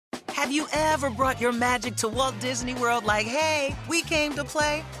Have you ever brought your magic to Walt Disney World like, hey, we came to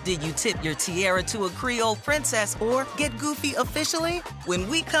play? Did you tip your tiara to a Creole princess or get goofy officially? When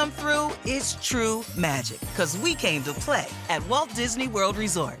we come through, it's true magic, because we came to play at Walt Disney World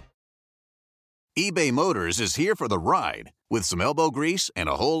Resort. eBay Motors is here for the ride. With some elbow grease and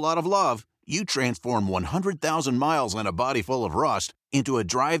a whole lot of love, you transform 100,000 miles and a body full of rust into a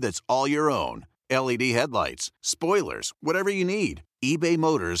drive that's all your own. LED headlights, spoilers, whatever you need, eBay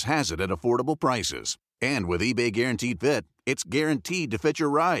Motors has it at affordable prices. And with eBay Guaranteed Fit, it's guaranteed to fit your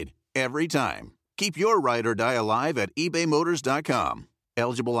ride every time. Keep your ride or die alive at ebaymotors.com.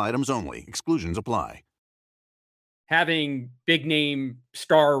 Eligible items only. Exclusions apply. Having big name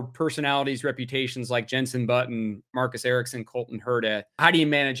star personalities, reputations like Jenson Button, Marcus Ericsson, Colton Herta, how do you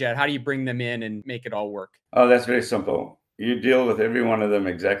manage that? How do you bring them in and make it all work? Oh, that's very simple. You deal with every one of them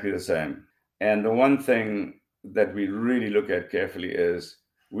exactly the same. And the one thing that we really look at carefully is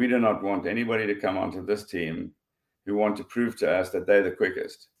we do not want anybody to come onto this team who want to prove to us that they're the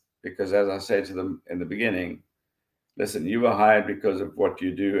quickest. Because as I said to them in the beginning, listen, you were hired because of what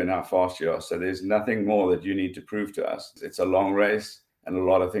you do and how fast you are. So there's nothing more that you need to prove to us. It's a long race and a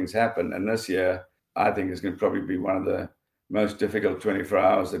lot of things happen. And this year, I think is going to probably be one of the most difficult 24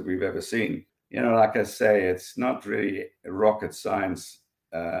 hours that we've ever seen. You know, like I say, it's not really rocket science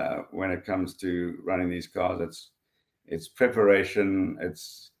when it comes to running these cars. It's preparation,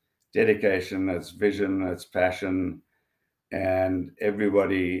 it's dedication, it's vision, it's passion. And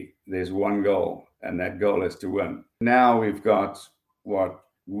everybody, there's one goal, and that goal is to win. Now we've got what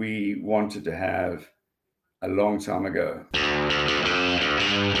we wanted to have a long time ago.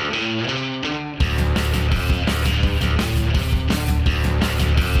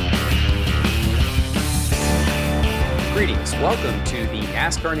 Greetings. Welcome to the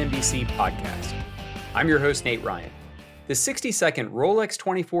NASCAR and NBC podcast. I'm your host, Nate Ryan. The 60-second Rolex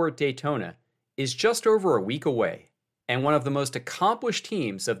 24 at Daytona is just over a week away, and one of the most accomplished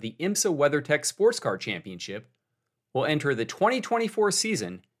teams of the IMSA WeatherTech Sports Car Championship will enter the 2024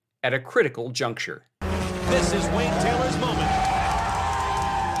 season at a critical juncture. This is Wayne Taylor's moment.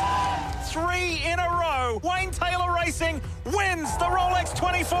 3 in a row. Wayne Taylor Racing wins the Rolex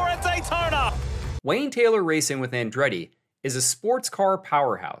 24 at Daytona. Wayne Taylor Racing with Andretti is a sports car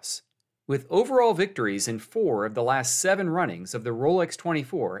powerhouse, with overall victories in 4 of the last 7 runnings of the Rolex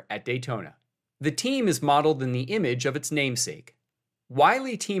 24 at Daytona. The team is modeled in the image of its namesake.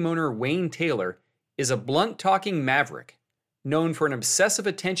 Wily team owner Wayne Taylor is a blunt-talking maverick, known for an obsessive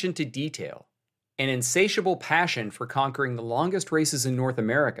attention to detail, an insatiable passion for conquering the longest races in North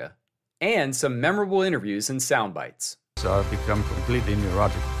America, and some memorable interviews and sound bites. So I've become completely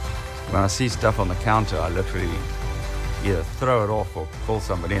neurotic. When I see stuff on the counter, I literally either throw it off or call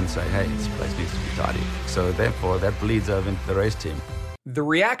somebody and say, hey, this place needs to be tidy. So therefore, that bleeds over into the race team. The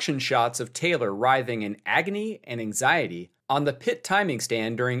reaction shots of Taylor writhing in agony and anxiety on the pit timing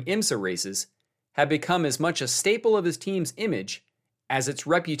stand during IMSA races have become as much a staple of his team's image as its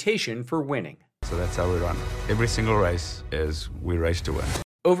reputation for winning. So that's how we run. Every single race is we race to win.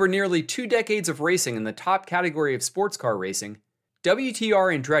 Over nearly 2 decades of racing in the top category of sports car racing,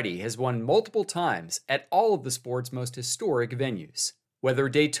 WTR Andretti has won multiple times at all of the sport's most historic venues. Whether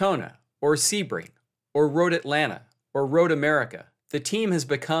Daytona, or Sebring, or Road Atlanta, or Road America, the team has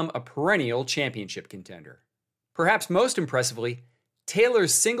become a perennial championship contender. Perhaps most impressively,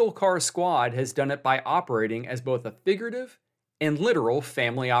 Taylor's single-car squad has done it by operating as both a figurative and literal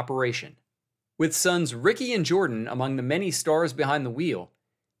family operation. With sons Ricky and Jordan among the many stars behind the wheel,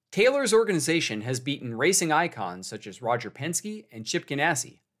 Taylor's organization has beaten racing icons such as Roger Penske and Chip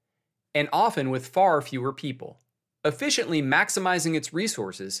Ganassi, and often with far fewer people, efficiently maximizing its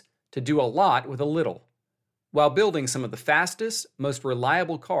resources to do a lot with a little, while building some of the fastest, most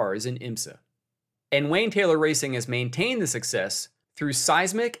reliable cars in IMSA. And Wayne Taylor Racing has maintained the success through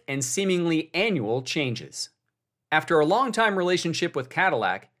seismic and seemingly annual changes. After a long-time relationship with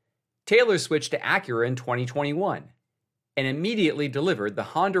Cadillac, Taylor switched to Acura in 2021, and immediately delivered the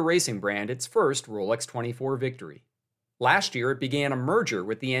Honda racing brand its first Rolex 24 victory. Last year, it began a merger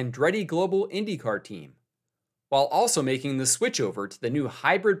with the Andretti Global IndyCar team, while also making the switchover to the new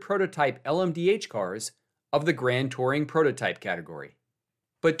hybrid prototype LMDH cars of the Grand Touring prototype category.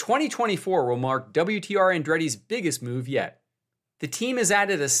 But 2024 will mark WTR Andretti's biggest move yet. The team has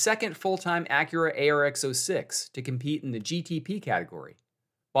added a second full-time Acura ARX-06 to compete in the GTP category,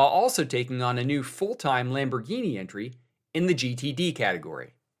 while also taking on a new full-time Lamborghini entry in the GTD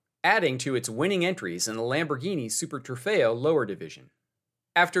category, adding to its winning entries in the Lamborghini Super Trofeo lower division.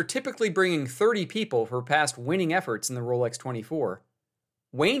 After typically bringing 30 people for past winning efforts in the Rolex 24,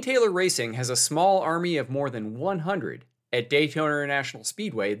 Wayne Taylor Racing has a small army of more than 100 at Daytona International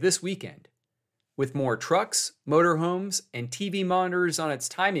Speedway this weekend, with more trucks, motorhomes, and TV monitors on its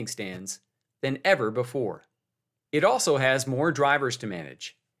timing stands than ever before. It also has more drivers to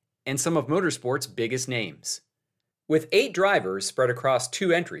manage, and some of motorsport's biggest names. With 8 drivers spread across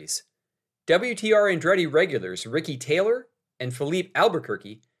 2 entries, WTR Andretti regulars Ricky Taylor and Philippe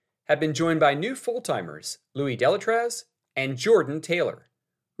Albuquerque have been joined by new full-timers Louis Delatraz and Jordan Taylor,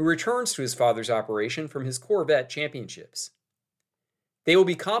 who returns to his father's operation from his Corvette championships. They will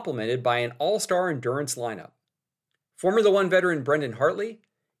be complemented by an all-star endurance lineup. Formula One veteran Brendan Hartley,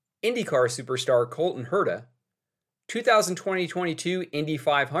 IndyCar superstar Colton Herta, 2020-22 Indy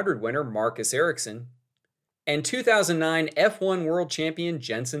 500 winner Marcus Ericsson, and 2009 F1 World Champion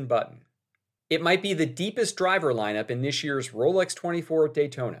Jenson Button. It might be the deepest driver lineup in this year's Rolex 24 at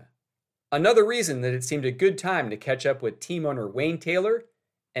Daytona. Another reason that it seemed a good time to catch up with team owner Wayne Taylor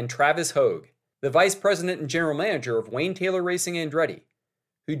and Travis Hogue, the vice president and general manager of Wayne Taylor Racing Andretti,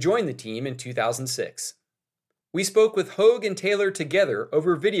 who joined the team in 2006. We spoke with Hogue and Taylor together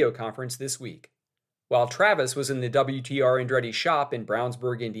over video conference this week, while Travis was in the WTR Andretti shop in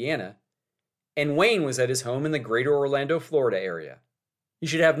Brownsburg, Indiana, and Wayne was at his home in the greater Orlando, Florida area. You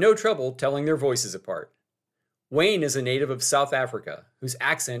should have no trouble telling their voices apart. Wayne is a native of South Africa, whose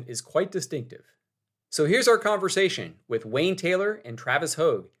accent is quite distinctive. So here's our conversation with Wayne Taylor and Travis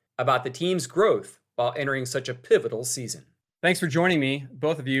Hogue about the team's growth while entering such a pivotal season. Thanks for joining me,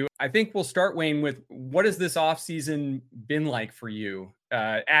 both of you. I think we'll start, Wayne, with what has this offseason been like for you?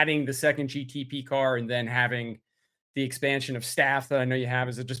 Adding the second GTP car and then having the expansion of staff that I know you have.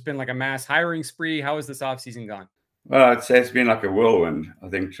 Has it just been like a mass hiring spree? How has this offseason gone? Well, I'd say it's been like a whirlwind. I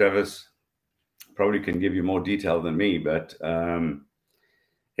think Travis probably can give you more detail than me, but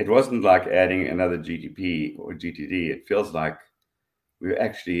it wasn't like adding another GTP or GTD. It feels like we're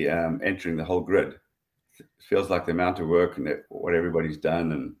actually entering the whole grid. It feels like the amount of work and what everybody's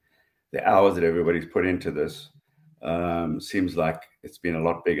done and the hours that everybody's put into this seems like it's been a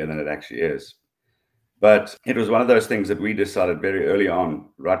lot bigger than it actually is. But it was one of those things that we decided very early on,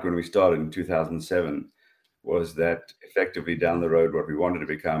 right when we started in 2007, was that effectively down the road, what we wanted to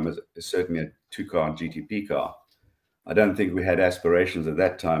become is certainly a 2-car GTP car. I don't think we had aspirations at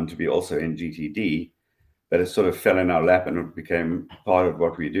that time to be also in GTD, but it sort of fell in our lap and it became part of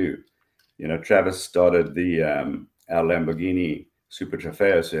what we do. You know, Travis started the our Lamborghini Super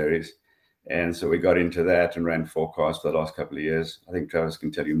Trofeo series, and so we got into that and ran 4 cars for the last couple of years. I think Travis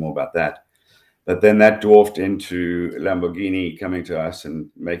can tell you more about that. But then that dwarfed into Lamborghini coming to us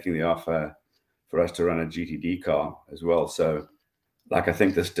and making the offer for us to run a GTD car as well. So, like, I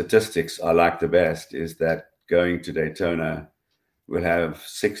think the statistics I like the best is that going to Daytona, we'll have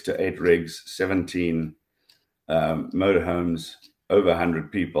 6 to 8 rigs, 17 motorhomes, over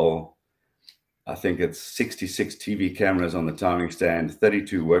 100 people. I think it's 66 TV cameras on the timing stand,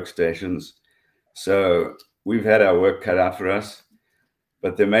 32 workstations. So we've had our work cut out for us.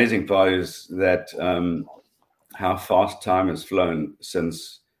 But the amazing part is that how fast time has flown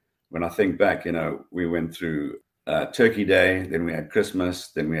since, when I think back, you know, we went through Turkey Day, then we had Christmas,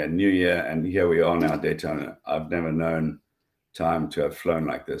 then we had New Year, and here we are now, Daytona. I've never known time to have flown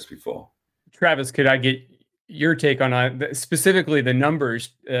like this before. Travis, could I get your take on specifically the numbers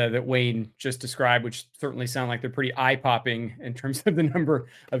that Wayne just described, which certainly sound like they're pretty eye-popping in terms of the number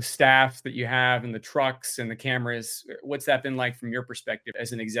of staff that you have and the trucks and the cameras. What's that been like from your perspective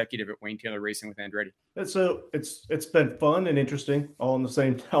as an executive at Wayne Taylor Racing with Andretti? So it's been fun and interesting all at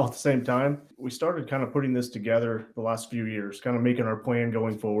the same time. We started kind of putting this together the last few years, kind of making our plan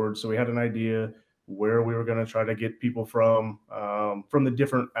going forward. So we had an idea where we were going to try to get people from the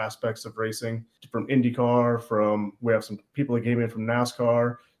different aspects of racing, from IndyCar, we have some people that came in from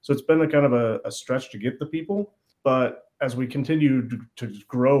NASCAR. So it's been a kind of a stretch to get the people. But as we continue to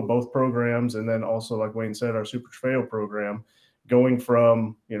grow both programs, and then also, like Wayne said, our Super Trofeo program, going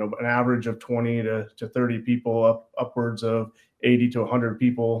from, you know, an average of 20 to 30 people upwards of 80 to 100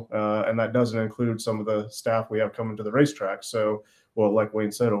 people. And that doesn't include some of the staff we have coming to the racetrack. So, well, like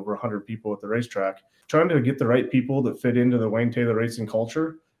Wayne said, over 100 people at the racetrack. Trying to get the right people that fit into the Wayne Taylor Racing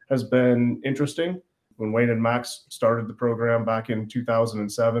culture has been interesting. When Wayne and Max started the program back in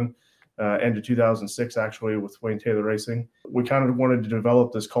 2007, end of 2006, actually, with Wayne Taylor Racing, we kind of wanted to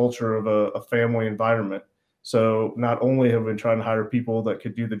develop this culture of a family environment. So not only have we been trying to hire people that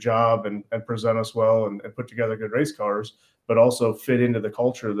could do the job and present us well and put together good race cars, but also fit into the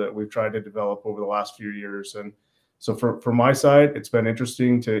culture that we've tried to develop over the last few years. And so for my side, it's been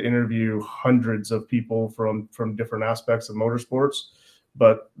interesting to interview hundreds of people from different aspects of motorsports.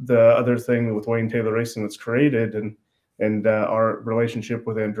 But the other thing with Wayne Taylor Racing that's created and our relationship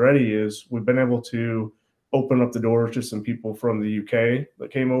with Andretti is we've been able to opened up the doors to some people from the UK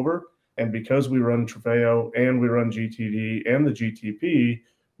that came over. And because we run Trofeo and we run GTD and the GTP,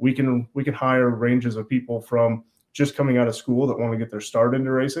 we can hire ranges of people from just coming out of school that want to get their start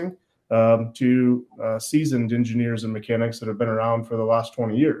into racing to seasoned engineers and mechanics that have been around for the last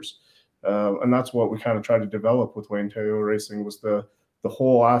 20 years. And that's what we kind of tried to develop with Wayne Taylor Racing, was the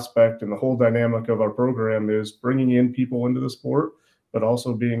whole aspect and the whole dynamic of our program is bringing in people into the sport, but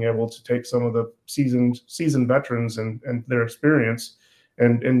also being able to take some of the seasoned veterans and their experience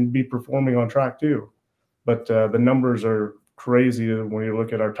and be performing on track too. But the numbers are crazy when you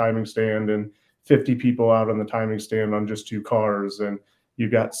look at our timing stand, and 50 people out on the timing stand on just 2 cars. And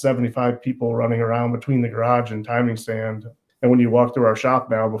you've got 75 people running around between the garage and timing stand. And when you walk through our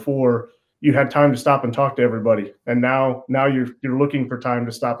shop now, before you had time to stop and talk to everybody. And now you're looking for time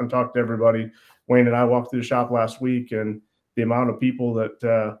to stop and talk to everybody. Wayne and I walked through the shop last week, and the amount of people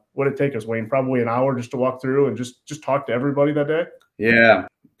that what did it take us, Wayne? Probably an hour just to walk through and just talk to everybody that day. Yeah,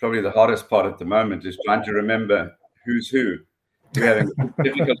 probably the hardest part at the moment is trying to remember who's who. We're having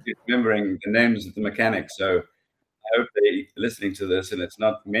difficulty remembering the names of the mechanics. So I hope they're listening to this, and it's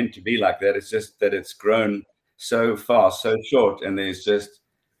not meant to be like that. It's just that it's grown so fast, so short. And there's just,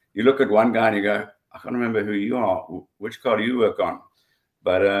 you look at one guy and you go, I can't remember who you are. Which car do you work on?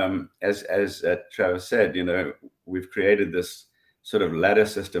 But as Travis said, we've created this sort of ladder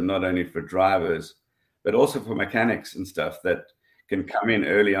system, not only for drivers, but also for mechanics and stuff that can come in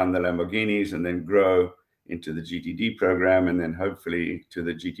early on the Lamborghinis and then grow into the GTD program and then hopefully to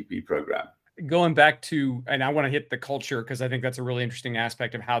the GTP program. Going back to, and I want to hit the culture because I think that's a really interesting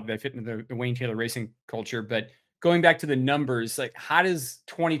aspect of how they fit into the Wayne Taylor Racing culture. But going back to the numbers, like how does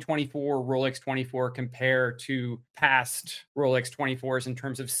 2024 Rolex 24 compare to past Rolex 24s in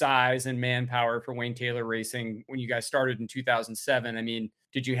terms of size and manpower for Wayne Taylor Racing when you guys started in 2007? I mean,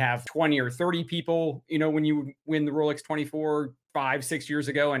 did you have 20 or 30 people, when you win the Rolex 24 5-6 years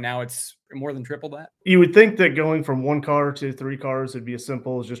ago, and now it's more than triple that? You would think that going from 1 car to 3 cars would be as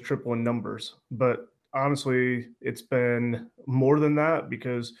simple as just tripling numbers. But honestly, it's been more than that,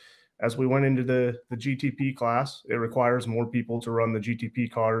 because as we went into the GTP class, it requires more people to run the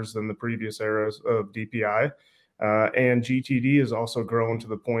GTP cars than the previous eras of DPI. And GTD has also grown to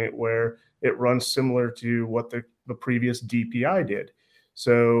the point where it runs similar to what the previous DPI did.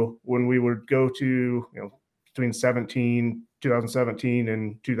 So when we would go to, between 2017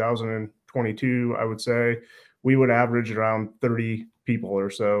 and 2022, I would say we would average around 30 people or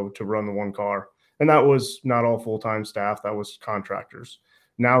so to run the 1 car. And that was not all full-time staff, that was contractors.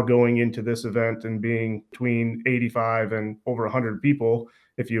 Now going into this event and being between 85 and over 100 people,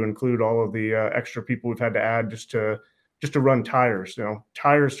 if you include all of the extra people we've had to add just to run tires,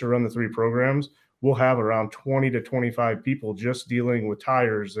 tires to run the 3 programs, we'll have around 20 to 25 people just dealing with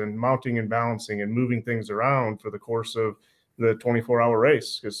tires and mounting and balancing and moving things around for the course of the 24-hour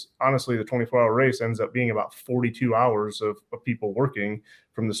race. Because honestly, the 24-hour race ends up being about 42 hours of people working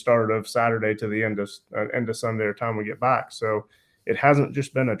from the start of Saturday to the end of Sunday or time we get back. So it hasn't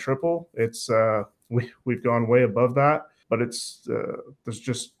just been a triple. It's we've gone way above that, but it's there's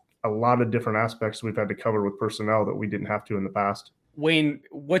just a lot of different aspects we've had to cover with personnel that we didn't have to in the past. Wayne,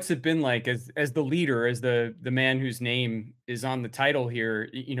 what's it been like as the leader, as the man whose name is on the title here?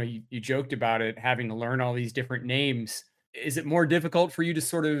 You joked about it, having to learn all these different names. Is it more difficult for you to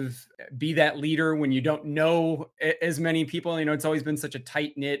sort of be that leader when you don't know as many people? It's always been such a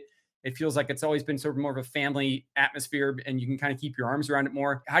tight knit. It feels like it's always been sort of more of a family atmosphere, and you can kind of keep your arms around it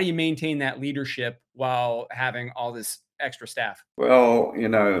more. How do you maintain that leadership while having all this extra staff? Well,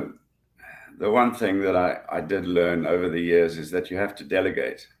 the one thing that I did learn over the years is that you have to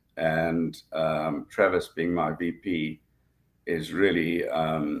delegate. And Travis, being my VP, is really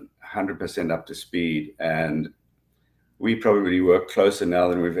 100% up to speed. And we probably work closer now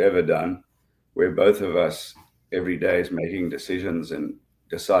than we've ever done, where both of us every day is making decisions and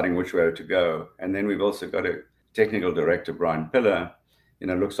deciding which way to go. And then we've also got a technical director, Brian Pillar,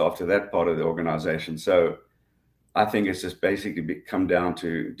 looks after that part of the organization. So I think it's just basically come down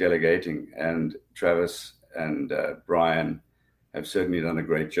to delegating, and Travis and Brian have certainly done a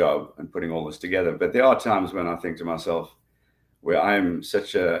great job in putting all this together. But there are times when I think to myself, where I'm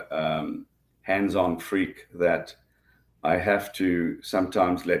such a hands-on freak that I have to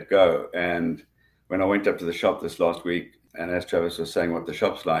sometimes let go. And when I went up to the shop this last week, and as Travis was saying what the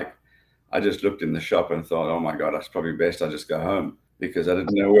shop's like, I just looked in the shop and thought, oh my God, it's probably best I just go home, because I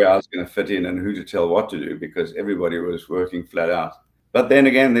didn't know where I was going to fit in and who to tell what to do, because everybody was working flat out. But then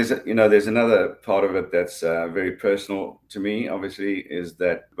again, there's another part of it that's very personal to me, obviously, is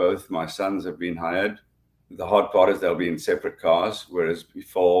that both my sons have been hired. The hard part is they'll be in separate cars, whereas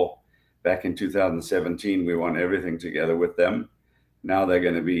before Back in 2017, we won everything together with them. Now they're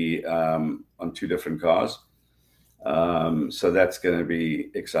going to be on two different cars. So that's going to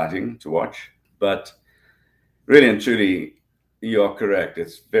be exciting to watch. But really and truly, you are correct.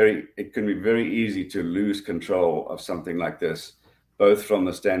 It can be very easy to lose control of something like this, both from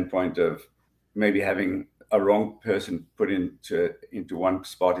the standpoint of maybe having a wrong person put into one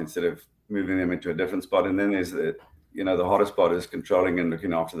spot instead of moving them into a different spot. And then there's the hardest part is controlling and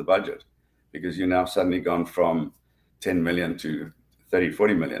looking after the budget, because you're now suddenly gone from 10 million to 30,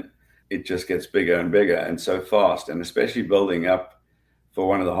 40 million. It just gets bigger and bigger and so fast, and especially building up for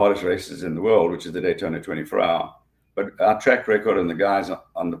one of the hardest races in the world, which is the Daytona 24-hour. But our track record and the guys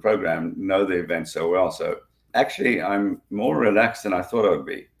on the program know the event so well. So actually, I'm more relaxed than I thought I would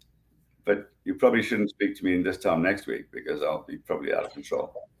be. But you probably shouldn't speak to me this time next week, because I'll be probably out of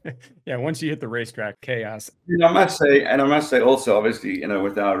control. Yeah, once you hit the racetrack, chaos. I must say also, obviously,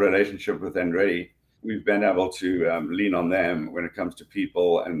 with our relationship with Andretti, we've been able to lean on them when it comes to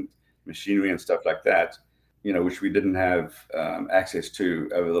people and machinery and stuff like that, which we didn't have access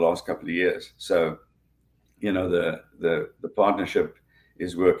to over the last couple of years. So, the partnership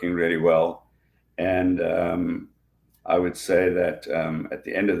is working really well. And I would say that at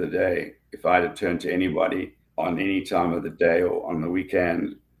the end of the day, if I had to turn to anybody on any time of the day or on the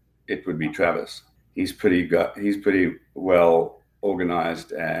weekend, it would be Travis. He's pretty well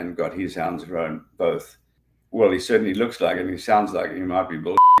organized and got his hands around both. Well, he certainly looks like it. And he sounds like it. He might be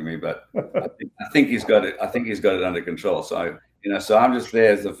bullshitting me, but I think he's got it. I think he's got it under control. So, so I'm just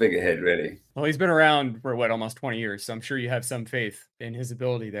there as the figurehead, really. Well, he's been around for almost 20 years. So I'm sure you have some faith in his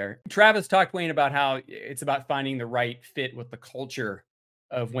ability there. Travis talked, Wayne, about how it's about finding the right fit with the culture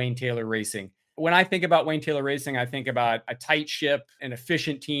of Wayne Taylor Racing. When I think about Wayne Taylor Racing, I think about a tight ship, an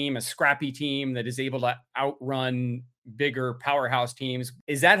efficient team, a scrappy team that is able to outrun bigger powerhouse teams.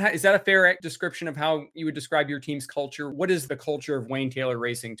 Is that a fair description of how you would describe your team's culture? What is the culture of Wayne Taylor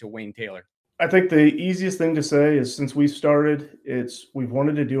Racing to Wayne Taylor? I think the easiest thing to say is, since we've started, we've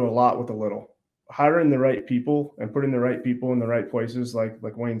wanted to do a lot with a little. Hiring the right people and putting the right people in the right places, like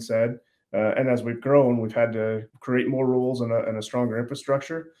Wayne said. And as we've grown, we've had to create more rules and a stronger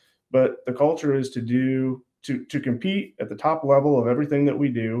infrastructure. But the culture is to compete at the top level of everything that we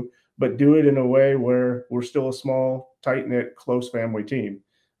do, but do it in a way where we're still a small, tight-knit, close family team.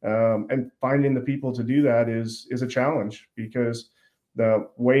 And finding the people to do that is a challenge, because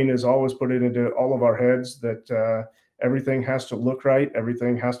Wayne has always put it into all of our heads that everything has to look right,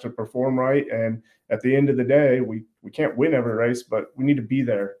 everything has to perform right. And at the end of the day, we can't win every race, but we need to be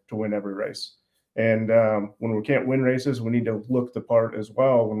there to win every race. And when we can't win races, we need to look the part as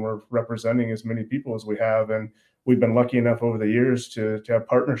well when we're representing as many people as we have. And we've been lucky enough over the years to have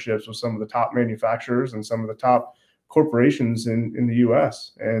partnerships with some of the top manufacturers and some of the top corporations in the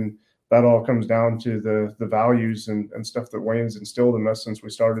U.S. And that all comes down to the values and stuff that Wayne's instilled in us since we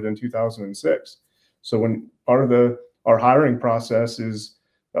started in 2006. So when part of our hiring process is,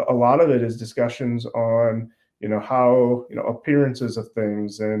 a lot of it is discussions on, how, appearances of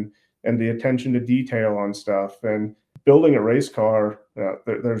things and the attention to detail on stuff. And building a race car,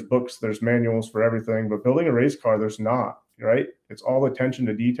 there's books, there's manuals for everything, but building a race car, there's not, right? It's all attention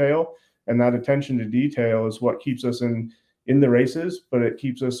to detail. And that attention to detail is what keeps us in the races, but it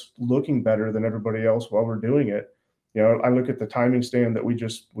keeps us looking better than everybody else while we're doing it. I look at the timing stand that we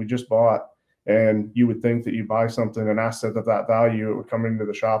just bought, and you would think that you buy something, an asset of that value, it would come into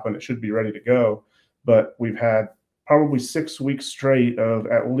the shop and it should be ready to go. But we've had probably 6 weeks straight of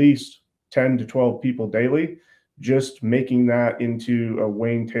at least 10 to 12 people daily, just making that into a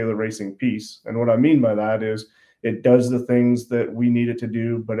Wayne Taylor Racing piece. And what I mean by that is, it does the things that we need it to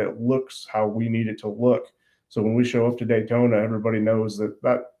do, but it looks how we need it to look. So when we show up to Daytona, everybody knows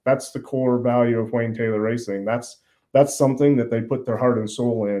that's the core value of Wayne Taylor Racing. That's something that they put their heart and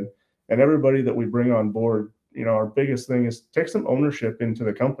soul in. And everybody that we bring on board, our biggest thing is take some ownership into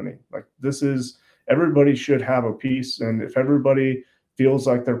the company. Like, everybody should have a piece. And if everybody feels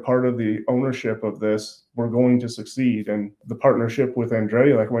like they're part of the ownership of this, we're going to succeed. And the partnership with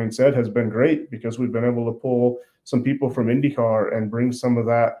Andretti, like Wayne said, has been great, because we've been able to pull some people from IndyCar and bring some of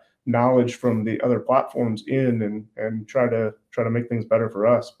that knowledge from the other platforms in and try to make things better for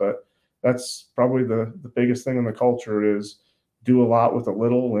us. But that's probably the biggest thing in the culture is do a lot with a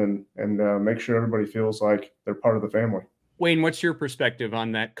little and make sure everybody feels like they're part of the family. Wayne, what's your perspective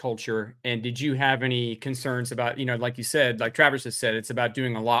on that culture? And did you have any concerns about, like you said, like Travis has said, it's about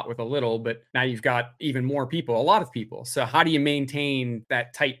doing a lot with a little, but now you've got even more people, a lot of people. So how do you maintain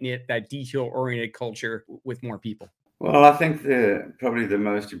that tight-knit, that detail-oriented culture with more people? Well, I think probably the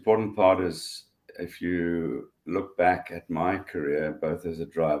most important part is, if you look back at my career, both as a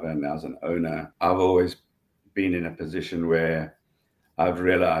driver and now as an owner, I've always been in a position where I've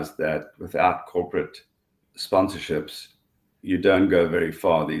realized that without corporate sponsorships, you don't go very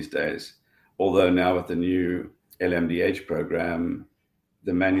far these days. Although now with the new LMDH program,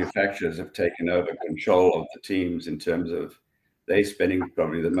 the manufacturers have taken over control of the teams in terms of they spending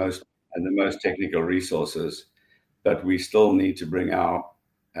probably the most technical resources, but we still need to bring our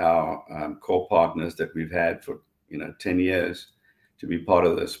core partners that we've had for 10 years to be part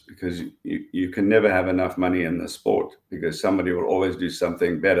of this, because you can never have enough money in the sport, because somebody will always do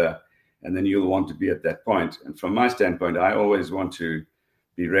something better, and then you'll want to be at that point. And from my standpoint, I always want to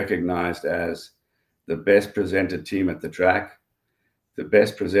be recognized as the best presented team at the track, the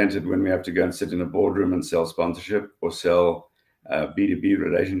best presented when we have to go and sit in a boardroom and sell sponsorship or sell B2B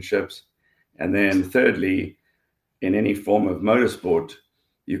relationships. And then thirdly, in any form of motorsport,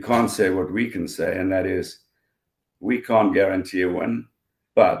 you can't say what we can say, and that is, we can't guarantee a win,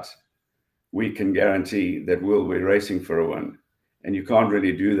 but we can guarantee that we'll be racing for a win. And you can't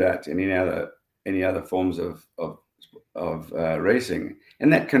really do that in any other forms of racing.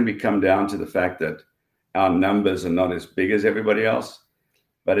 And that can come down to the fact that our numbers are not as big as everybody else,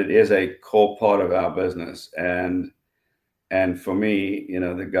 but it is a core part of our business. And for me,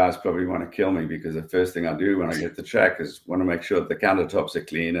 the guys probably want to kill me, because the first thing I do when I get to the track is want to make sure that the countertops are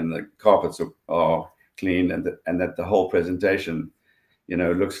clean and the carpets are clean, and that the whole presentation,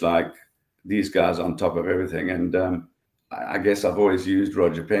 looks like these guys on top of everything. And I guess I've always used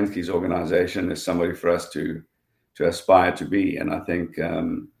Roger Penske's organization as somebody for us to aspire to be. And I think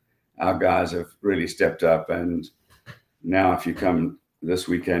our guys have really stepped up. And now if you come this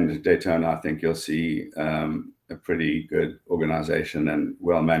weekend to Daytona, I think you'll see a pretty good organization and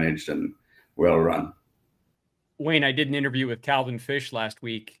well managed and well run. Wayne, I did an interview with Calvin Fish last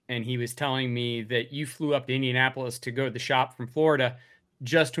week, and he was telling me that you flew up to Indianapolis to go to the shop from Florida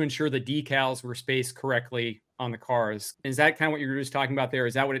just to ensure the decals were spaced correctly on the cars. Is that kind of what you were just talking about there?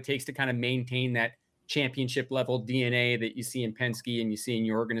 Is that what it takes to kind of maintain that championship level DNA that you see in Penske and you see in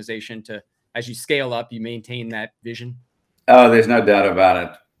your organization, to, as you scale up, you maintain that vision? Oh, there's no doubt about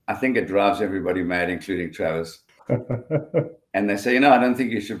it. I think it drives everybody mad, including Travis. And they say, I don't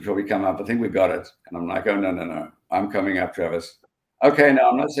think you should probably come up. I think we got it. And I'm like, oh, no. I'm coming up, Travis. Okay, no,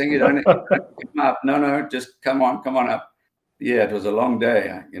 I'm not saying you don't come up. No, just come on up. Yeah, it was a long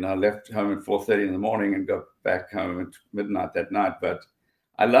day. I left home at 4:30 in the morning and got back home at midnight that night. But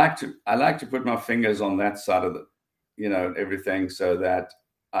I like to put my fingers on that side of everything, so that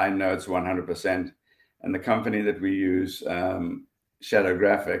I know it's 100%. And the company that we use, Shadow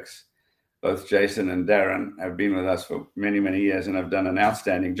Graphics, both Jason and Darren have been with us for many, many years and have done an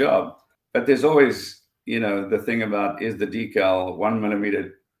outstanding job. But there's always, the thing about, is the decal 1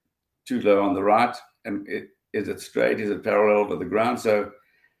 millimeter too low on the right? And is it straight? Is it parallel to the ground? So,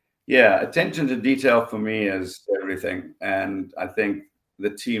 yeah, attention to detail for me is everything. And I think the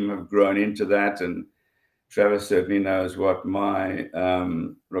team have grown into that. And Travis certainly knows what my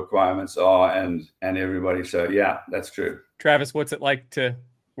requirements are and everybody. So, yeah, that's true. Travis, what's it like to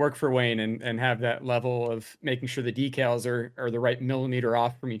work for Wayne and have that level of making sure the decals are the right millimeter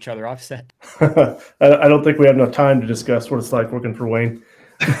off from each other offset? I don't think we have enough time to discuss what it's like working for Wayne.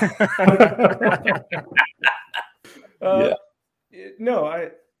 Yeah. No,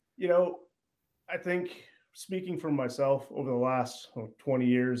 I think, speaking for myself, over the last 20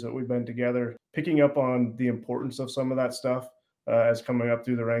 years that we've been together, picking up on the importance of some of that stuff as coming up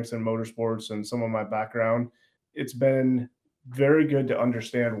through the ranks in motorsports and some of my background, it's been very good to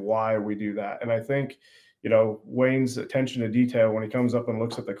understand why we do that. And I think, Wayne's attention to detail when he comes up and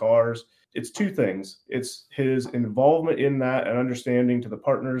looks at the cars, it's two things. It's his involvement in that and understanding to the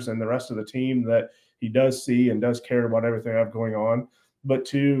partners and the rest of the team that he does see and does care about everything I have going on. But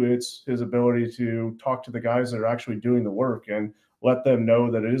two, it's his ability to talk to the guys that are actually doing the work and let them know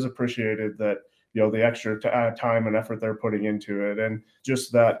that it is appreciated, that the extra time and effort they're putting into it, and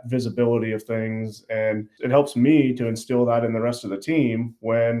just that visibility of things. And it helps me to instill that in the rest of the team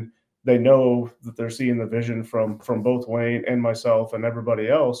when they know that they're seeing the vision from both Wayne and myself and everybody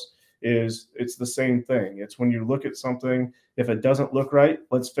else. It's the same thing. It's when you look at something, if it doesn't look right,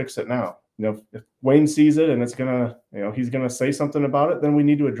 let's fix it now. If Wayne sees it and it's gonna, he's gonna say something about it, then we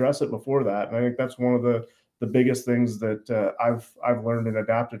need to address it before that. And I think that's one of the biggest things that I've learned and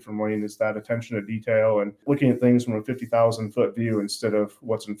adapted from Wayne, is that attention to detail and looking at things from a 50,000 foot view instead of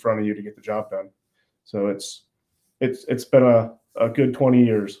what's in front of you to get the job done. So it's been a good 20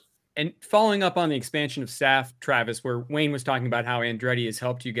 years. And following up on the expansion of staff, Travis, where Wayne was talking about how Andretti has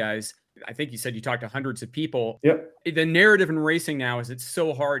helped you guys, I think you said you talked to hundreds of people. Yep. The narrative in racing now is it's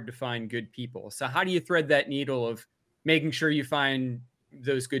so hard to find good people. So how do you thread that needle of making sure you find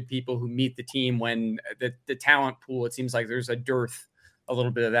those good people who meet the team when the talent pool, it seems like there's a dearth, a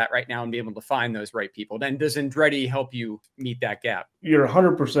little bit of that right now, and be able to find those right people? Then does Andretti help you meet that gap? You're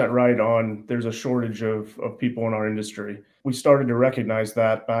 100% right on. There's a shortage of people in our industry. We started to recognize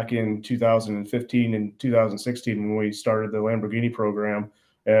that back in 2015 and 2016 when we started the Lamborghini program,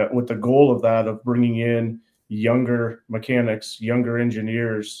 with the goal of that, of bringing in younger mechanics, younger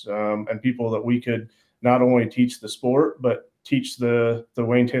engineers, and people that we could not only teach the sport, but teach the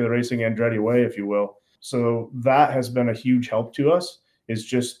Wayne Taylor Racing Andretti way, if you will. So that has been a huge help to us, is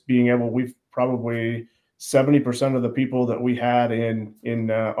just being able, we've probably 70% of the people that we had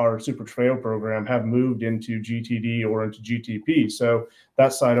in our Super Trofeo program have moved into GTD or into GTP. So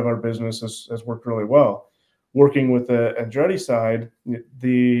that side of our business has worked really well. Working with the Andretti side,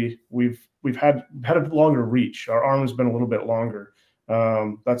 we've had a longer reach. Our arm has been a little bit longer.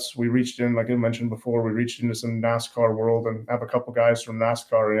 We reached in, like I mentioned before, we reached into some NASCAR world and have a couple guys from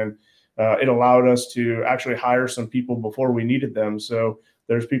NASCAR in. It allowed us to actually hire some people before we needed them. So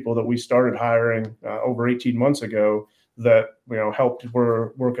there's people that we started hiring over 18 months ago that helped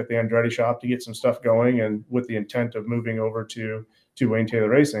work at the Andretti shop to get some stuff going, and with the intent of moving over to Wayne Taylor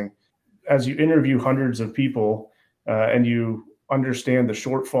Racing. As you interview hundreds of people and you understand the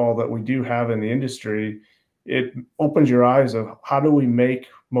shortfall that we do have in the industry, it opens your eyes of how do we make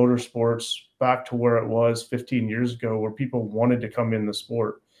motorsports back to where it was 15 years ago, where people wanted to come in the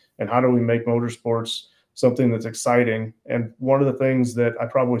sport, and how do we make motorsports something that's exciting. And one of the things that I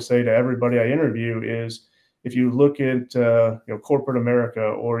probably say to everybody I interview is, if you look at corporate America,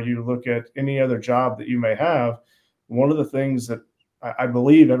 or you look at any other job that you may have, one of the things that I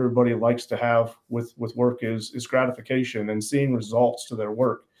believe everybody likes to have with work is gratification and seeing results to their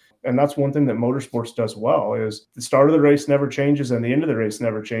work. And that's one thing that motorsports does well, is the start of the race never changes and the end of the race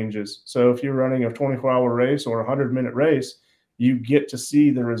never changes. So if you're running a 24-hour race or a 100-minute race, you get to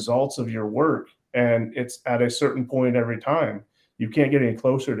see the results of your work, and it's at a certain point every time. You can't get any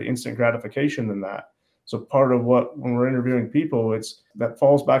closer to instant gratification than that. So part of when we're interviewing people, that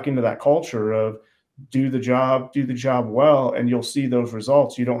falls back into that culture of do the job well, and you'll see those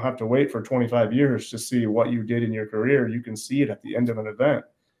results. You don't have to wait for 25 years to see what you did in your career. You can see it at the end of an event.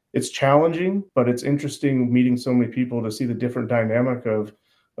 It's challenging, but it's interesting meeting so many people to see the different dynamic of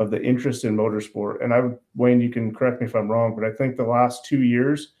the interest in motorsport. And Wayne, you can correct me if I'm wrong, but I think the last 2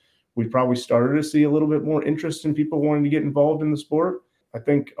 years, we probably started to see a little bit more interest in people wanting to get involved in the sport. I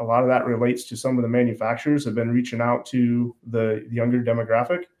think a lot of that relates to some of the manufacturers have been reaching out to the younger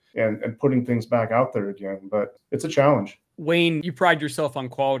demographic and putting things back out there again, but it's a challenge. Wayne, you pride yourself on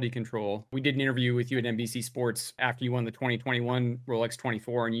quality control. We did an interview with you at NBC Sports after you won the 2021 Rolex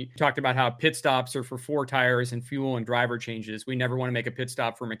 24, and you talked about how pit stops are for 4 tires and fuel and driver changes. We never want to make a pit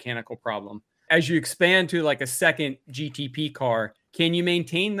stop for a mechanical problem. As you expand to like a second GTP car, can you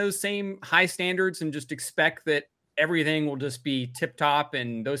maintain those same high standards and just expect that everything will just be tip top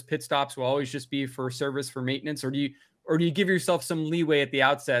and those pit stops will always just be for service, for maintenance? Or do you give yourself some leeway at the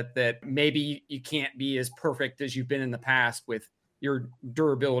outset that maybe you can't be as perfect as you've been in the past with your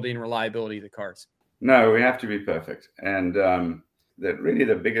durability and reliability of the cars? No, we have to be perfect. And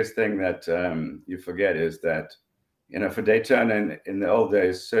the biggest thing that you forget is that, for Daytona in the old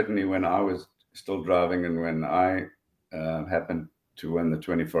days, certainly when I was still driving and when I happened to win the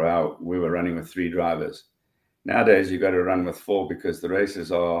 24-hour, we were running with 3 drivers. Nowadays, you got to run with 4 because the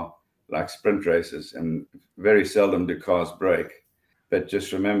races are like sprint races, and very seldom do cars break. But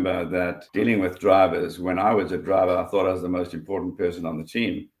just remember that dealing with drivers, when I was a driver, I thought I was the most important person on the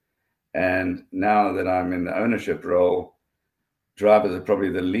team. And now that I'm in the ownership role, drivers are probably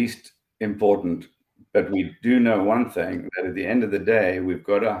the least important. But we do know one thing, that at the end of the day, we've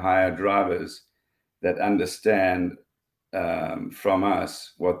got to hire drivers that understand from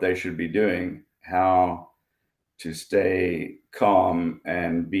us what they should be doing, how to stay calm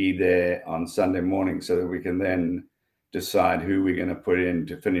and be there on Sunday morning so that we can then decide who we're going to put in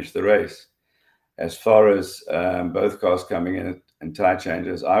to finish the race. As far as both cars coming in and tire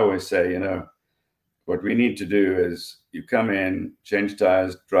changes, I always say, what we need to do is you come in, change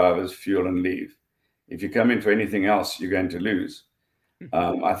tires, drivers, fuel, and leave. If you come in for anything else, you're going to lose.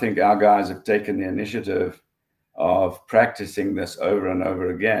 I think our guys have taken the initiative of practicing this over and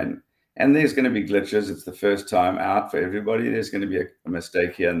over again. And there's going to be glitches. It's the first time out for everybody. There's going to be a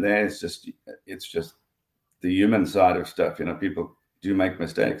mistake here and there. It's just the human side of stuff. People do make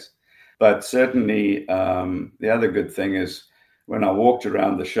mistakes. But certainly the other good thing is when I walked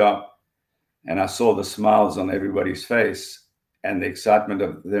around the shop and I saw the smiles on everybody's face, and the excitement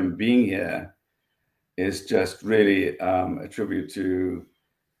of them being here is just really a tribute to,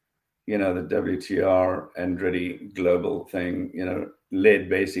 the WTR Andretti global thing, led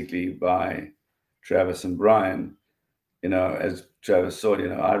basically by Travis and Brian. As Travis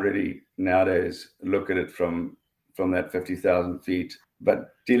said, I really nowadays look at it from that 50,000 feet.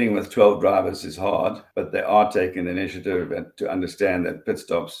 But dealing with 12 drivers is hard, but they are taking the initiative to understand that pit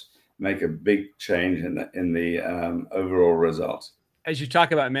stops make a big change in the overall results. As you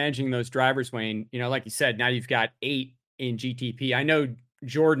talk about managing those drivers, Wayne, like you said, now you've got 8 in GTP. I know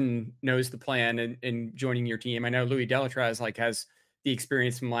Jordan knows the plan in joining your team. I know Louis Delatraz has the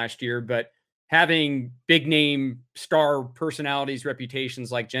experience from last year, but having big name star personalities,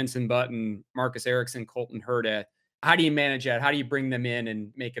 reputations like Jenson Button, Marcus Ericsson, Colton Herta, how do you manage that? How do you bring them in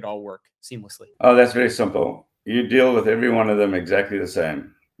and make it all work seamlessly? Oh, that's very simple. You deal with every one of them exactly the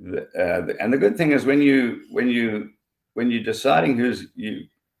same. And the good thing is when you're deciding who's you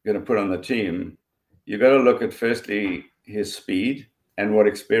going to put on the team, you got to look at firstly his speed and what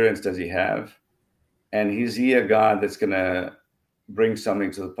experience does he have, and is he a guy that's going to bring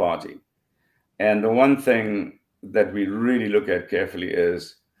something to the party? And the one thing that we really look at carefully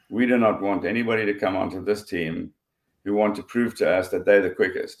is we do not want anybody to come onto this team who want to prove to us that they're the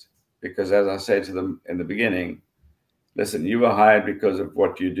quickest. Because as I said to them in the beginning, listen, you were hired because of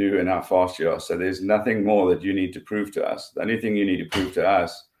what you do and how fast you are. So there's nothing more that you need to prove to us. The only thing you need to prove to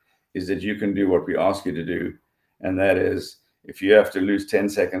us is that you can do what we ask you to do. And that is, if you have to lose 10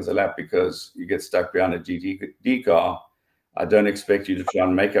 seconds a lap because you get stuck behind a GT car, I don't expect you to try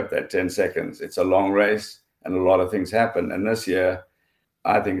and make up that 10 seconds. It's a long race and a lot of things happen. And this year,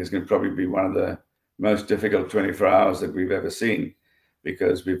 I think it's going to probably be one of the most difficult 24 hours that we've ever seen,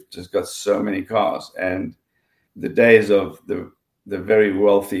 because we've just got so many cars. And the days of the very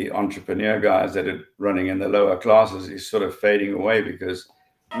wealthy entrepreneur guys that are running in the lower classes is sort of fading away, because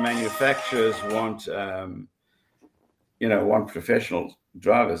manufacturers want professional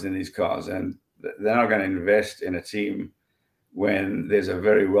drivers in these cars, and they're not going to invest in a team when there's a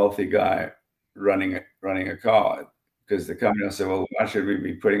very wealthy guy running a car, because the company will say, well, why should we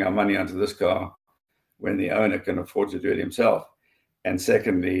be putting our money onto this car when the owner can afford to do it himself? And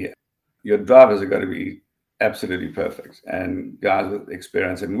secondly, your drivers are going to be absolutely perfect and guys with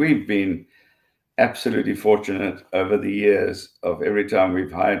experience. And we've been absolutely fortunate over the years of every time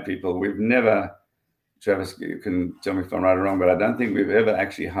we've hired people. We've never, Travis, you can tell me if I'm right or wrong, but I don't think we've ever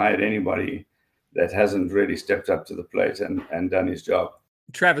actually hired anybody that hasn't really stepped up to the plate and done his job.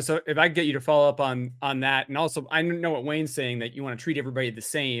 Travis, so if I could get you to follow up on that, and also I know what Wayne's saying, that you want to treat everybody the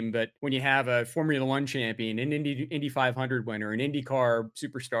same, but when you have a Formula One champion, an Indy 500 winner, an IndyCar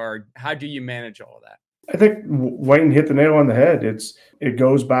superstar, how do you manage all of that? I think Wayne hit the nail on the head. It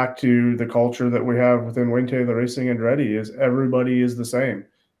goes back to the culture that we have within Wayne Taylor Racing Andretti. Is everybody is the same.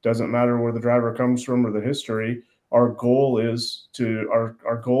 Doesn't matter where the driver comes from or the history. Our goal is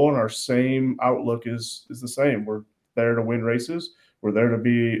our goal and our same outlook is the same. We're there to win races. We're there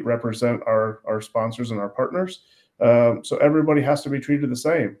to represent our sponsors and our partners. So everybody has to be treated the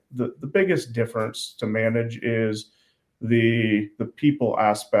same. The biggest difference to manage is the people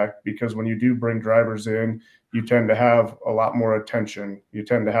aspect, because when you do bring drivers in, you tend to have a lot more attention. You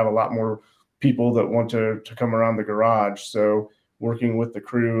tend to have a lot more people that want to come around the garage. So working with the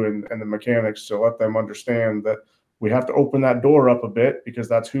crew and the mechanics to let them understand that we have to open that door up a bit, because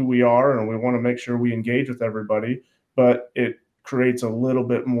that's who we are and we want to make sure we engage with everybody. But it creates a little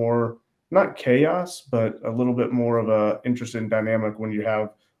bit more, not chaos, but a little bit more of a interesting dynamic when you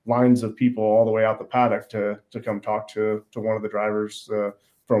have lines of people all the way out the paddock to come talk to one of the drivers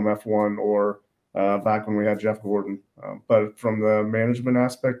from F1 or back when we had Jeff Gordon. But from the management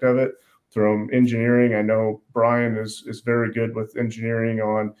aspect of it, from engineering, I know Brian is very good with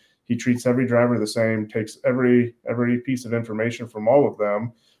engineering. He treats every driver the same, takes every piece of information from all of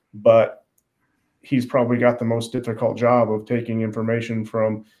them, but he's probably got the most difficult job of taking information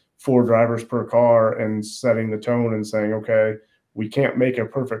from 4 drivers per car and setting the tone and saying, okay, we can't make a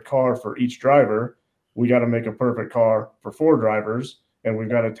perfect car for each driver. We got to make a perfect car for 4 drivers. And we've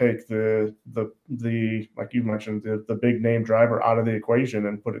got to take the like you mentioned, the big name driver out of the equation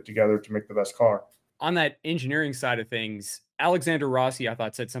and put it together to make the best car. On that engineering side of things, Alexander Rossi, I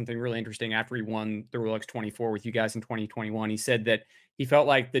thought, said something really interesting after he won the Rolex 24 with you guys in 2021. He said that he felt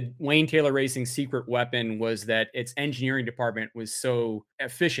like the Wayne Taylor Racing secret weapon was that its engineering department was so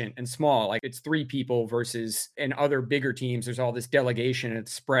efficient and small. Like, it's 3 people versus in other bigger teams, there's all this delegation.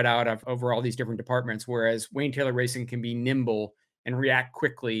 It's spread out over all these different departments, whereas Wayne Taylor Racing can be nimble and react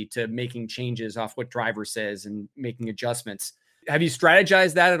quickly to making changes off what driver says and making adjustments. Have you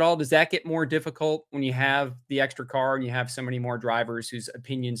strategized that at all? Does that get more difficult when you have the extra car and you have so many more drivers whose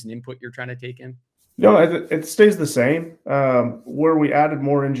opinions and input you're trying to take in? No, it stays the same. Where we added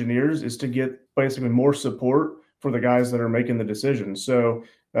more engineers is to get basically more support for the guys that are making the decisions. So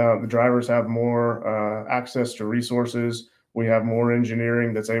the drivers have more access to resources. We have more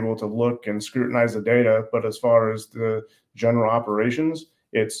engineering that's able to look and scrutinize the data. But as far as the general operations,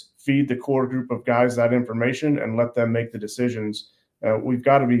 it's feed the core group of guys that information and let them make the decisions. We've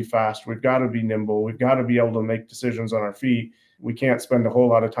got to be fast. We've got to be nimble. We've got to be able to make decisions on our feet. We can't spend a whole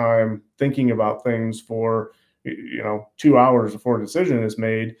lot of time thinking about things for 2 hours before a decision is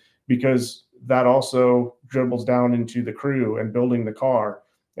made, because that also dribbles down into the crew and building the car.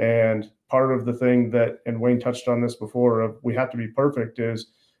 And part of the thing that, and Wayne touched on this before, of we have to be perfect,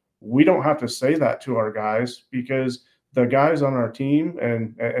 is we don't have to say that to our guys, because the guys on our team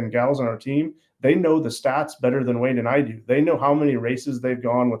and gals on our team, they know the stats better than Wayne and I do. They know how many races they've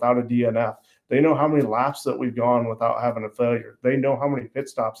gone without a DNF. They know how many laps that we've gone without having a failure. They know how many pit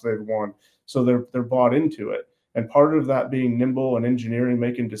stops they've won. So they're bought into it. And part of that being nimble and engineering,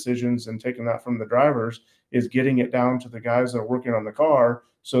 making decisions and taking that from the drivers, is getting it down to the guys that are working on the car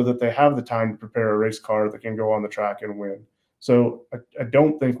so that they have the time to prepare a race car that can go on the track and win. So I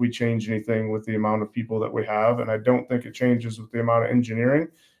don't think we change anything with the amount of people that we have. And I don't think it changes with the amount of engineering,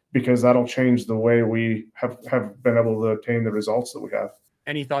 because that'll change the way we have been able to obtain the results that we have.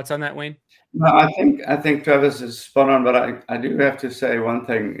 Any thoughts on that, Wayne? No, I think Travis is spot on, but I do have to say one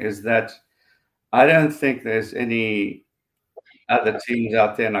thing, is that I don't think there's any other teams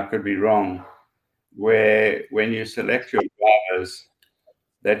out there, and I could be wrong, where when you select your drivers,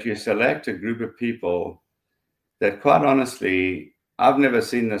 that you select a group of people that, quite honestly, I've never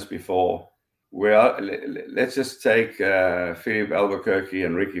seen this before. Where let's just take Philippe Albuquerque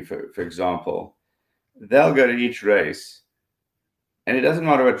and Ricky, for example. They'll go to each race, and it doesn't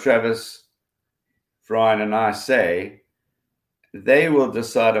matter what Travis, Brian, and I say, they will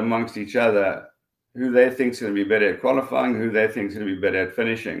decide amongst each other who they think is going to be better at qualifying, who they think is going to be better at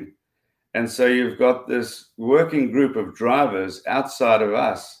finishing. And so you've got this working group of drivers outside of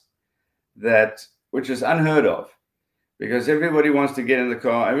us, which is unheard of, because everybody wants to get in the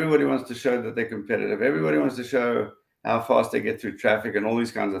car. Everybody wants to show that they're competitive. Everybody wants to show how fast they get through traffic and all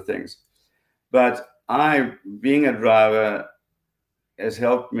these kinds of things. But being a driver, has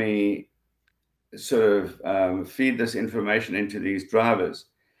helped me sort of feed this information into these drivers.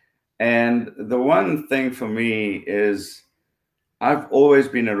 And the one thing for me is, I've always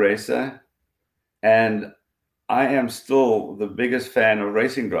been a racer, and I am still the biggest fan of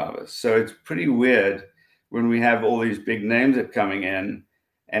racing drivers. So it's pretty weird when we have all these big names that are coming in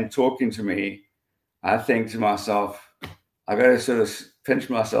and talking to me. I think to myself, I got to sort of pinch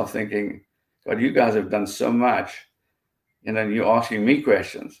myself thinking, God, you guys have done so much, and then you're asking me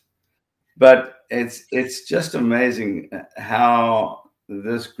questions. But it's just amazing how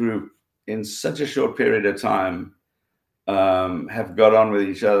this group, in such a short period of time, have got on with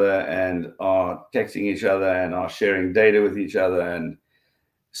each other and are texting each other and are sharing data with each other. And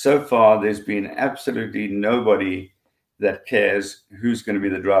so far, there's been absolutely nobody that cares who's going to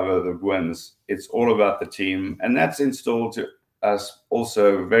be the driver that wins. It's all about the team. And that's installed to us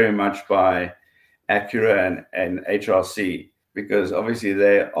also very much by Acura and HRC, because obviously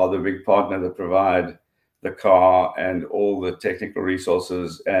they are the big partner that provide the car and all the technical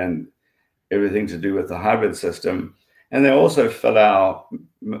resources and everything to do with the hybrid system. And they also fill our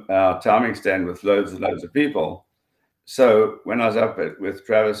timing stand with loads and loads of people. So when I was up with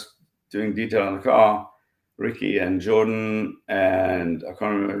Travis doing detail on the car, Ricky and Jordan, and I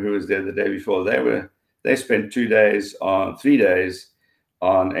can't remember who was there the day before, they spent 3 days on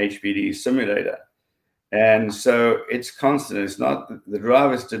HPD simulator. And so it's constant. It's not, the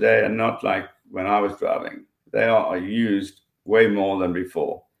drivers today are not like when I was driving. They are used way more than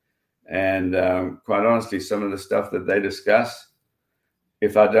before. And quite honestly, some of the stuff that they discuss,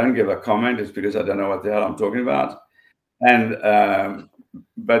 if I don't give a comment, it's because I don't know what the hell I'm talking about. And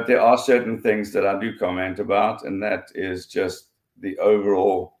but there are certain things that I do comment about, and that is just the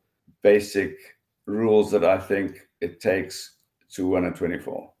overall basic rules that I think it takes to win a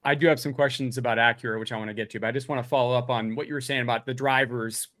 24. I do have some questions about Acura, which I want to get to, but I just want to follow up on what you were saying about the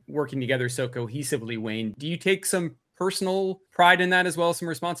drivers working together so cohesively, Wayne. Do you take some personal pride in that as well, some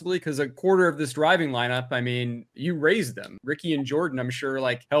responsibility? Because a quarter of this driving lineup, I mean, you raised them. Ricky and Jordan, I'm sure,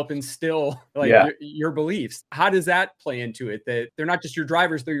 like, help instill your beliefs. How does that play into it, that they're not just your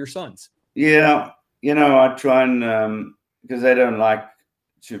drivers, they're your sons? Yeah, I try and, because they don't like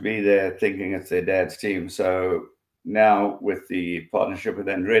to be there thinking it's their dad's team. So now with the partnership with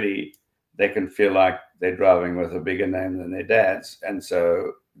Andretti, they can feel like they're driving with a bigger name than their dads. And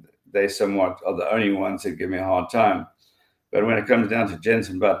so they somewhat are the only ones that give me a hard time. But when it comes down to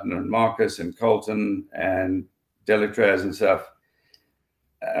Jensen Button and Marcus and Colton and Delatraz and stuff,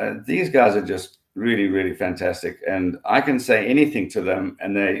 these guys are just really, really fantastic. And I can say anything to them,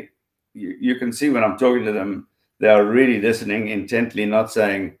 and you can see when I'm talking to them, they are really listening intently, not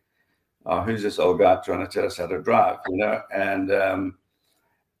saying, "Oh, who's this old guy trying to tell us how to drive?"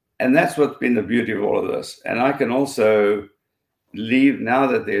 And that's what's been the beauty of all of this. And I can also leave, now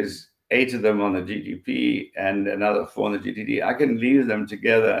that there's 8 of them on the GTP and another 4 on the GTD, I can leave them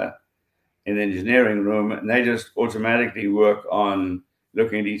together in the engineering room, and they just automatically work on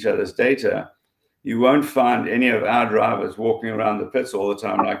looking at each other's data. You won't find any of our drivers walking around the pits all the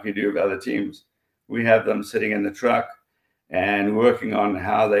time like you do with other teams. We have them sitting in the truck and working on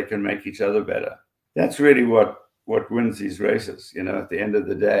how they can make each other better. That's really what wins these races, at the end of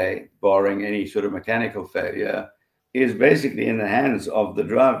the day, barring any sort of mechanical failure, is basically in the hands of the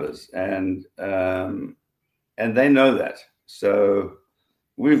drivers. And they know that. So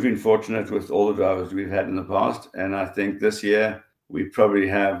we've been fortunate with all the drivers we've had in the past. And I think this year we probably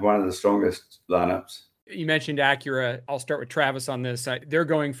have one of the strongest lineups. You mentioned Acura. I'll start with Travis on this. They're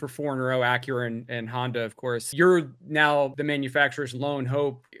going for 4 in a row, Acura and Honda, of course. You're now the manufacturer's lone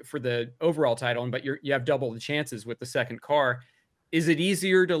hope for the overall title, but you have double the chances with the second car. Is it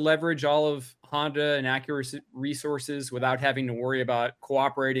easier to leverage all of Honda and Acura's resources without having to worry about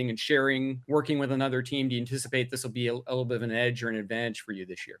cooperating and sharing, working with another team? Do you anticipate this will be a little bit of an edge or an advantage for you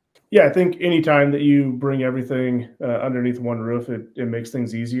this year? Yeah, I think anytime that you bring everything underneath one roof, it makes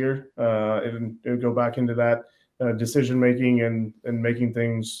things easier. It'll go back into that decision-making and making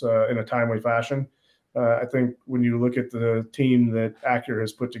things in a timely fashion. I think when you look at the team that Acura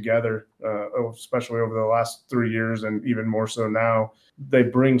has put together, especially over the last 3 years and even more so now, they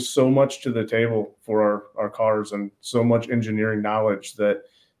bring so much to the table for our cars and so much engineering knowledge that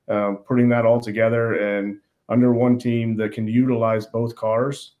putting that all together and under one team that can utilize both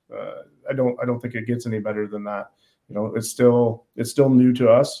cars, I don't think it gets any better than that. It's still new to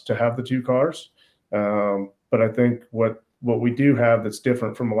us to have the 2 cars, but I think what we do have that's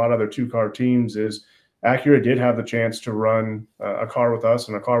different from a lot of other 2-car teams is Acura did have the chance to run a car with us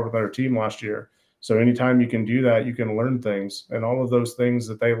and a car with our team last year. So anytime you can do that, you can learn things, and all of those things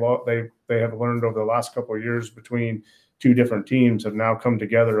that they have learned over the last couple of years between 2 different teams have now come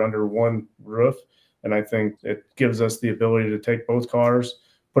together under one roof. And I think it gives us the ability to take both cars,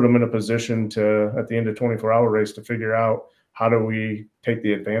 put them in a position to, at the end of 24-hour race, to figure out how do we take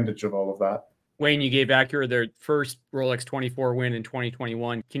the advantage of all of that. Wayne, you gave Acura their first Rolex 24 win in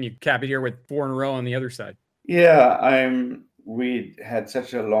 2021. Can you cap it here with 4 in a row on the other side? Yeah, we had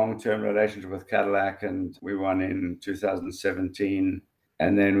such a long-term relationship with Cadillac, and we won in 2017,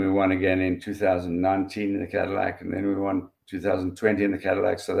 and then we won again in 2019 in the Cadillac, and then we won 2020 in the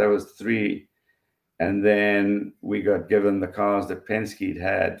Cadillac. So that was 3. And then we got given the cars that Penske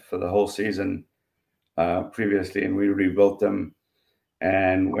had for the whole season previously, and we rebuilt them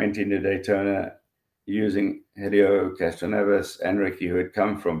and went into Daytona using Helio Castroneves and Ricky, who had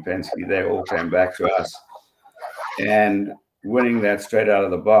come from Penske. They all came back to us. And winning that straight out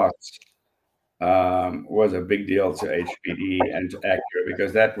of the box was a big deal to HPD and to Acura,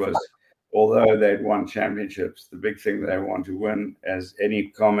 because that was, although they'd won championships, the big thing that they want to win, as any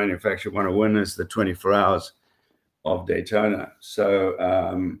car manufacturer want to win, is the 24 hours of Daytona. So,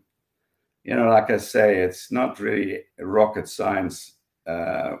 like I say, it's not really rocket science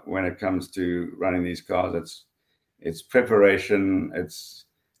when it comes to running these cars. It's preparation, it's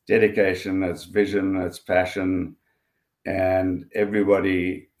dedication, it's vision, it's passion, and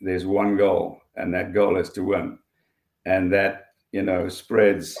everybody, there's one goal, and that goal is to win. And that,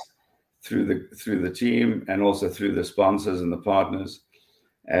 spreads through the team and also through the sponsors and the partners,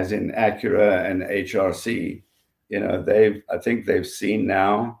 as in Acura and HRC. I think they've seen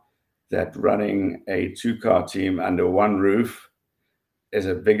now that running a 2-car team under one roof is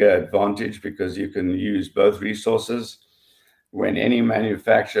a bigger advantage, because you can use both resources. When any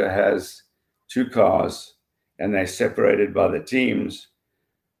manufacturer has 2 cars and they're separated by the teams,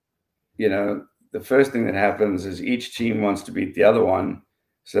 the first thing that happens is each team wants to beat the other one.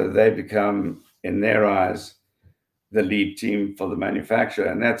 So they become, in their eyes, the lead team for the manufacturer.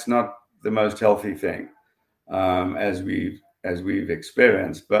 And that's not the most healthy thing, as we've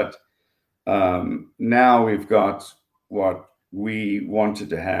experienced. But now we've got what we wanted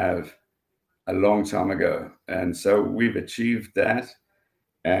to have a long time ago. And so we've achieved that.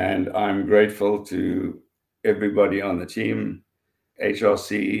 And I'm grateful to everybody on the team,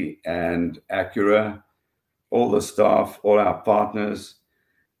 HRC and Acura, all the staff, all our partners,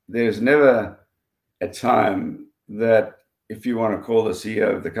 there's never a time that if you want to call the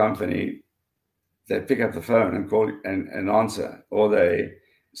CEO of the company, they pick up the phone and call and answer, or they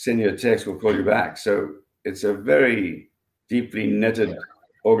send you a text or call you back. So it's a very deeply knitted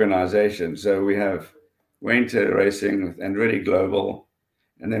organization. So we have Wayne Taylor Racing with Andretti Global,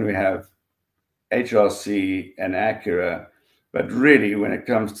 and then we have HRC and Acura. But really, when it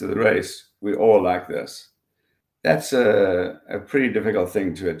comes to the race, we all like this. That's a pretty difficult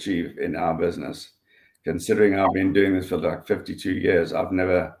thing to achieve in our business, considering I've been doing this for like 52 years. I've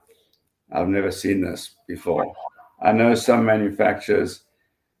never seen this before. I know some manufacturers,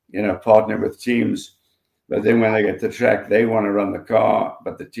 partner with teams, but then when they get to the track, they want to run the car,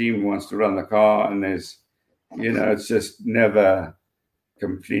 but the team wants to run the car, and there's, it's just never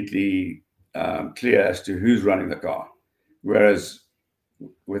completely clear as to who's running the car. Whereas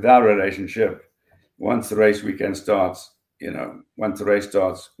with our relationship, once the race weekend starts, once the race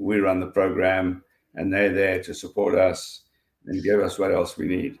starts, we run the program, and they're there to support us and give us what else we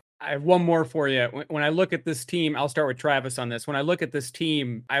need. I have one more for you. When I look at this team, I'll start with Travis on this. When I look at this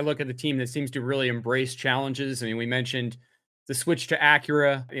team, I look at the team that seems to really embrace challenges. I mean, we mentioned the switch to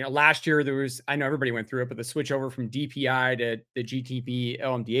Acura. Last year I know everybody went through it, but the switch over from DPI to the GTP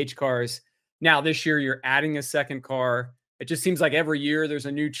LMDH cars. Now this year you're adding a second car. It just seems like every year there's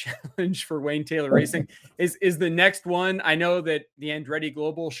a new challenge for Wayne Taylor Racing. Is the next one? I know that the Andretti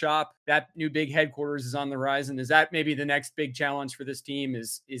Global shop, that new big headquarters is on the horizon. Is that maybe the next big challenge for this team?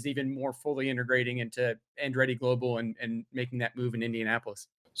 Is even more fully integrating into Andretti Global and making that move in Indianapolis?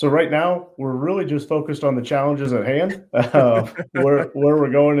 So right now we're really just focused on the challenges at hand. Where we're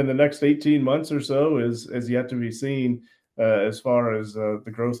going in the next 18 months or so is yet to be seen as far as the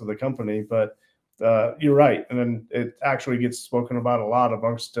growth of the company. But you're right, and then it actually gets spoken about a lot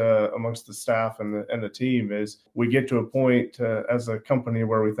amongst the staff and the team. Is we get to a point as a company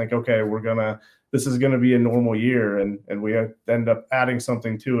where we think, okay, this is gonna be a normal year, and we end up adding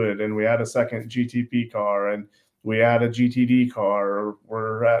something to it, and we add a second GTP car, and we add a GTD car, or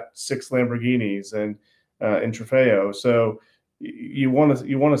we're at 6 Lamborghinis and in Trofeo. So you want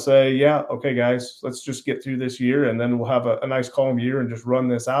to say, yeah, okay, guys, let's just get through this year, and then we'll have a nice calm year and just run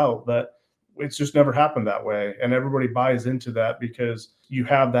this out. But it's just never happened that way. And everybody buys into that because you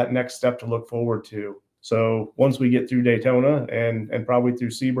have that next step to look forward to. So once we get through Daytona and probably through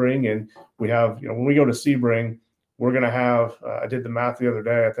Sebring, and we have, when we go to Sebring, we're going to have, I did the math the other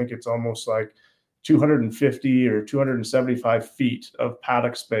day, I think it's almost like 250 or 275 feet of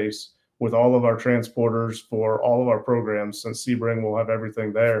paddock space with all of our transporters for all of our programs. Since Sebring will have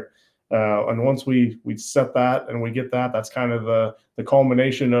everything there. And once we set that and we get that, that's kind of the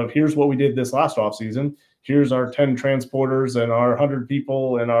culmination of here's what we did this last offseason. Here's our 10 transporters and our 100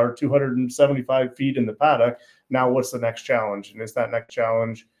 people and our 275 feet in the paddock. Now what's the next challenge? And is that next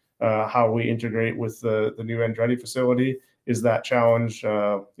challenge how we integrate with the new Andretti facility? Is that challenge,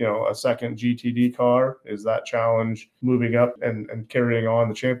 a second GTD car? Is that challenge moving up and carrying on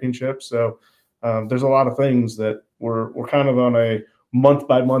the championship? So there's a lot of things that we're kind of on a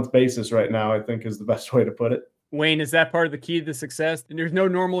month-by-month basis right now, I think is the best way to put it. Wayne, is that part of the key to the success? And there's no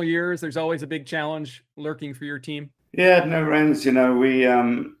normal years. There's always a big challenge lurking for your team. Yeah, it never ends.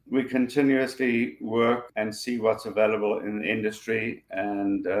 We continuously work and see what's available in the industry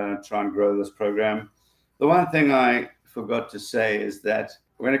and try and grow this program. The one thing I forgot to say is that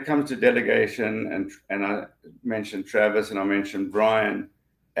when it comes to delegation, and I mentioned Travis and I mentioned Brian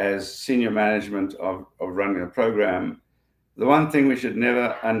as senior management of running a program, the one thing we should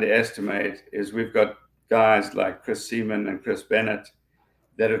never underestimate is we've got guys like Chris Seaman and Chris Bennett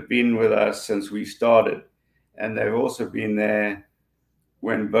that have been with us since we started. And they've also been there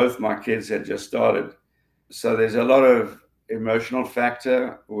when both my kids had just started. So there's a lot of emotional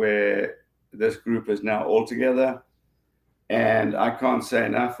factor where this group is now all together. And I can't say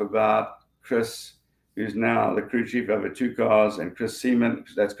enough about Chris, who's now the crew chief over 2 cars, and Chris Seaman,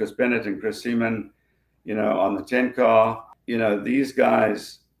 that's Chris Bennett and Chris Seaman, on the 10 car. These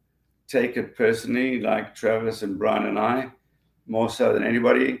guys take it personally, like Travis and Brian and I, more so than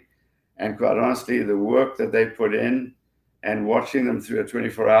anybody. And quite honestly, the work that they put in and watching them through a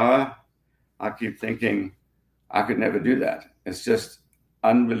 24-hour, I keep thinking I could never do that. It's just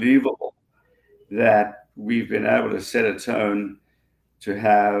unbelievable that we've been able to set a tone to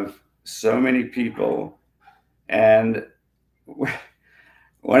have so many people. And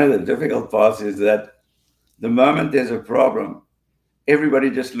one of the difficult parts is that the moment there's a problem, everybody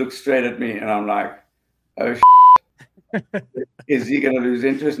just looks straight at me and I'm like, oh, is he going to lose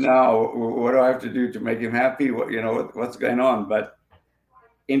interest now? What do I have to do to make him happy? What's going on? But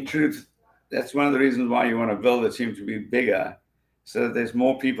in truth, that's one of the reasons why you want to build a team to be bigger, so that there's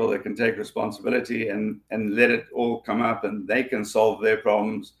more people that can take responsibility and let it all come up, and they can solve their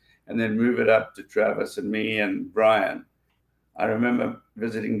problems and then move it up to Travis and me and Brian. I remember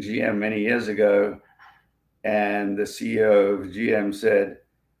visiting GM many years ago, and the CEO of GM said,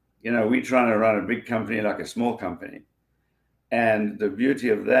 we're trying to run a big company like a small company. And the beauty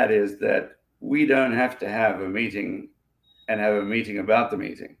of that is that we don't have to have a meeting and have a meeting about the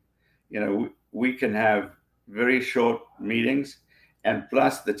meeting. We can have very short meetings, and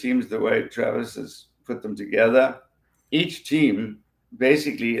plus the teams, the way Travis has put them together, each team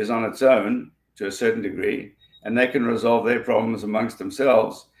basically is on its own to a certain degree, and they can resolve their problems amongst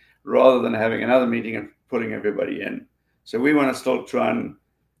themselves rather than having another meeting and putting everybody in. So we want to still try and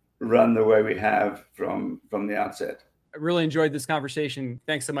run the way we have from the outset. I really enjoyed this conversation.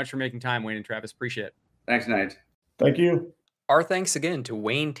 Thanks so much for making time, Wayne and Travis. Appreciate it. Thanks, Nate. Thank you. Our thanks again to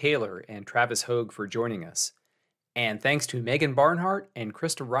Wayne Taylor and Travis Hogue for joining us. And thanks to Megan Barnhart and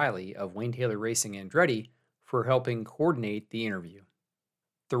Krista Riley of Wayne Taylor Racing Andretti for helping coordinate the interview.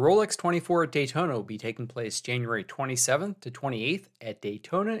 The Rolex 24 at Daytona will be taking place January 27th to 28th at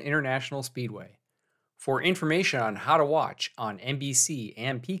Daytona International Speedway. For information on how to watch on NBC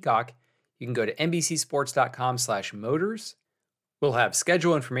and Peacock, you can go to NBCSports.com/motors. We'll have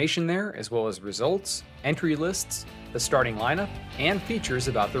schedule information there, as well as results, entry lists, the starting lineup, and features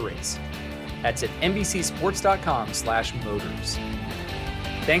about the race. That's at NBCSports.com/motors.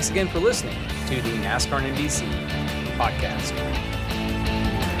 Thanks again for listening to the NASCAR and NBC podcast.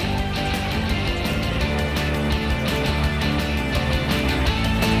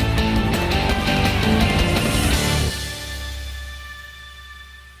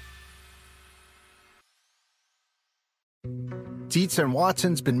 Dietz &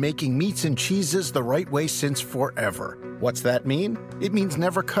 Watson's been making meats and cheeses the right way since forever. What's that mean? It means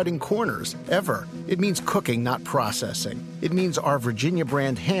never cutting corners, ever. It means cooking, not processing. It means our Virginia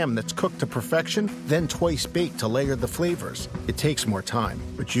brand ham that's cooked to perfection, then twice baked to layer the flavors. It takes more time,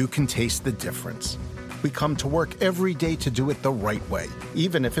 but you can taste the difference. We come to work every day to do it the right way,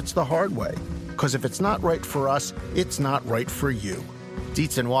 even if it's the hard way. Because if it's not right for us, it's not right for you.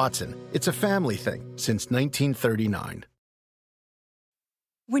 Dietz & Watson, it's a family thing since 1939.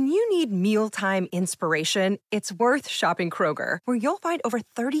 When you need mealtime inspiration, it's worth shopping Kroger, where you'll find over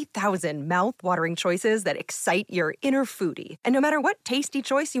 30,000 mouth-watering choices that excite your inner foodie. And no matter what tasty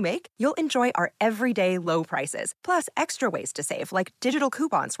choice you make, you'll enjoy our everyday low prices, plus extra ways to save, like digital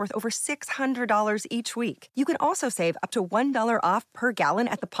coupons worth over $600 each week. You can also save up to $1 off per gallon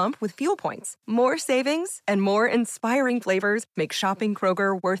at the pump with fuel points. More savings and more inspiring flavors make shopping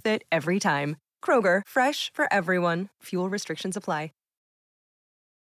Kroger worth it every time. Kroger, fresh for everyone. Fuel restrictions apply.